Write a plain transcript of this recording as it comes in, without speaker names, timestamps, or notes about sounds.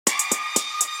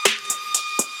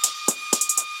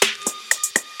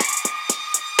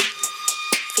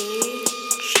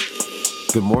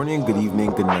Good morning, good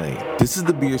evening, good night. This is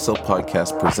the Be Yourself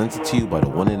podcast presented to you by the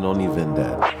one and only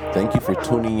Vendad. Thank you for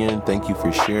tuning in, thank you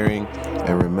for sharing,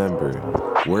 and remember,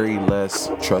 worry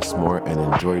less, trust more, and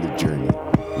enjoy the journey.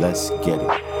 Let's get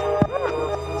it.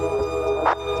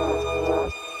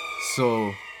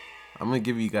 So, I'm going to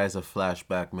give you guys a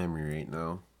flashback memory right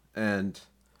now. And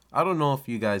I don't know if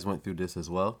you guys went through this as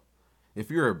well. If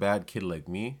you're a bad kid like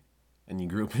me, and you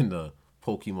grew up in the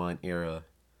Pokemon era,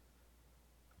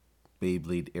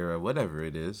 Beyblade era, whatever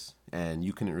it is, and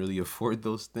you couldn't really afford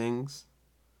those things,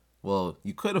 well,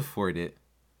 you could afford it,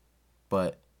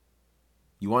 but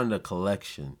you wanted a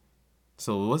collection.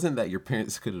 So it wasn't that your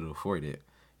parents couldn't afford it.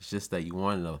 It's just that you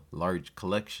wanted a large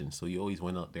collection. So you always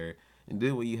went out there and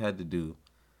did what you had to do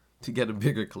to get a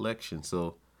bigger collection.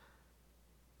 So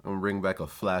I'm gonna bring back a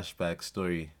flashback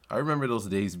story. I remember those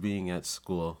days being at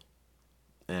school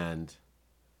and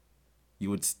you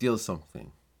would steal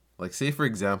something. Like, say, for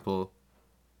example,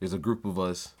 there's a group of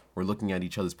us. We're looking at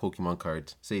each other's Pokemon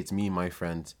cards. Say it's me, my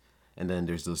friends, and then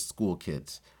there's the school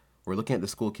kids. We're looking at the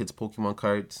school kids' Pokemon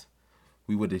cards.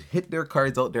 We would hit their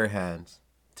cards out their hands,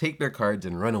 take their cards,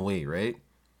 and run away, right?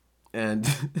 And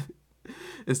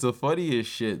it's the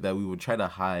funniest shit that we would try to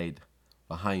hide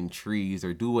behind trees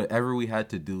or do whatever we had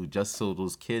to do just so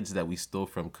those kids that we stole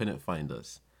from couldn't find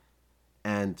us.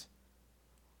 And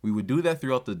we would do that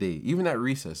throughout the day. Even at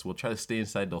recess, we'll try to stay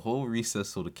inside the whole recess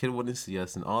so the kid wouldn't see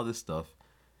us and all this stuff.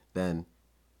 Then,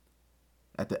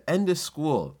 at the end of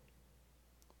school,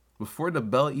 before the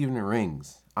bell even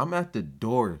rings, I'm at the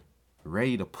door,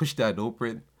 ready to push that door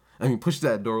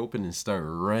open and start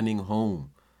running home.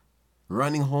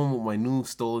 Running home with my new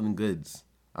stolen goods.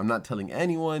 I'm not telling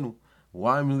anyone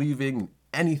why I'm leaving,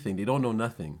 anything. They don't know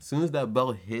nothing. As soon as that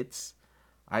bell hits,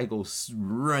 I go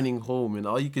running home, and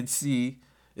all you can see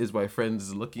is my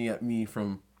friends looking at me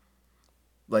from,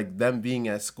 like, them being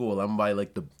at school. I'm by,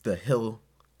 like, the hill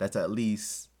that's at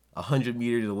least 100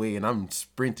 meters away, and I'm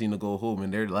sprinting to go home,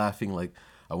 and they're laughing like,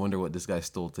 I wonder what this guy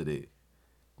stole today.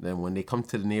 Then when they come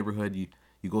to the neighborhood, you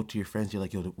go to your friends, you're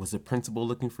like, yo, was the principal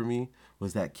looking for me?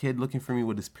 Was that kid looking for me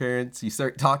with his parents? You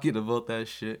start talking about that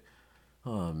shit.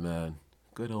 Oh, man.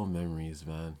 Good old memories,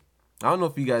 man. I don't know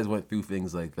if you guys went through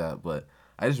things like that, but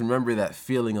I just remember that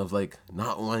feeling of, like,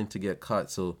 not wanting to get caught.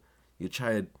 So you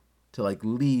try to, like,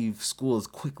 leave school as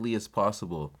quickly as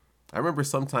possible. I remember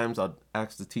sometimes I'd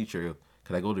ask the teacher,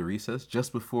 could I go to recess?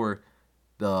 Just before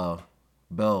the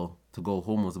bell to go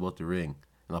home was about to ring.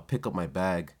 And I'll pick up my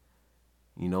bag,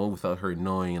 without her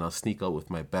knowing. And I'll sneak out with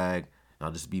my bag. And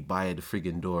I'll just be by the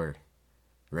friggin' door,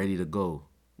 ready to go.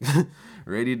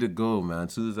 Ready to go, man.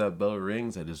 As soon as that bell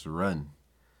rings, I just run.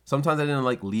 Sometimes I didn't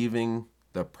like leaving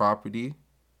the property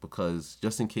because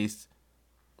just in case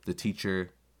the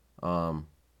teacher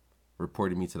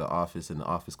reported me to the office and the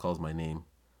office calls my name,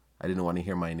 I didn't want to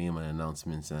hear my name on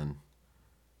announcements and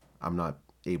I'm not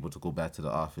able to go back to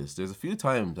the office. There's a few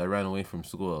times I ran away from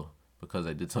school because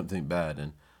I did something bad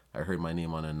and I heard my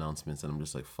name on announcements and I'm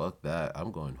just like, fuck that,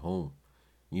 I'm going home.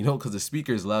 Because the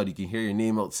speaker's loud, you can hear your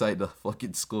name outside the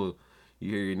fucking school. You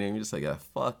hear your name, you're just like, yeah,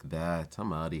 fuck that,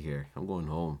 I'm out of here. I'm going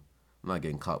home. I'm not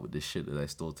getting caught with this shit that I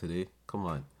stole today. Come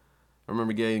on. I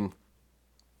remember getting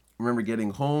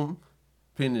home,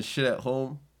 putting this shit at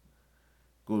home,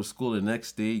 go to school the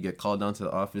next day, get called down to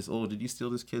the office. Oh, did you steal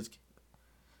this kid's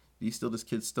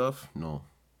stuff? No.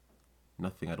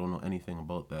 Nothing. I don't know anything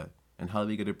about that. And how are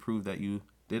they going to prove that you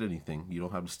did anything? You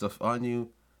don't have the stuff on you?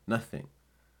 Nothing.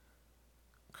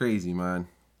 Crazy, man.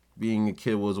 Being a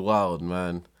kid was wild,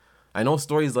 man. I know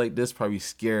stories like this probably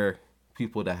scare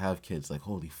people that have kids. Like,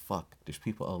 holy fuck, there's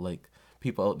people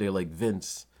out there like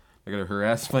Vince. They're gonna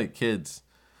harass my kids.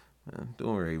 Man,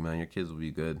 don't worry, man. Your kids will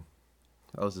be good.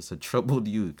 I was just a troubled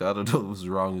youth. I don't know what was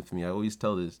wrong with me. I always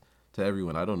tell this to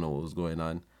everyone. I don't know what was going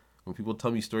on. When people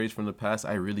tell me stories from the past,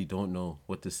 I really don't know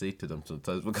what to say to them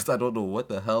sometimes because I don't know what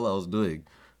the hell I was doing.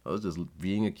 I was just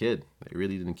being a kid. I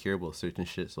really didn't care about certain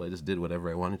shit, so I just did whatever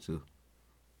I wanted to.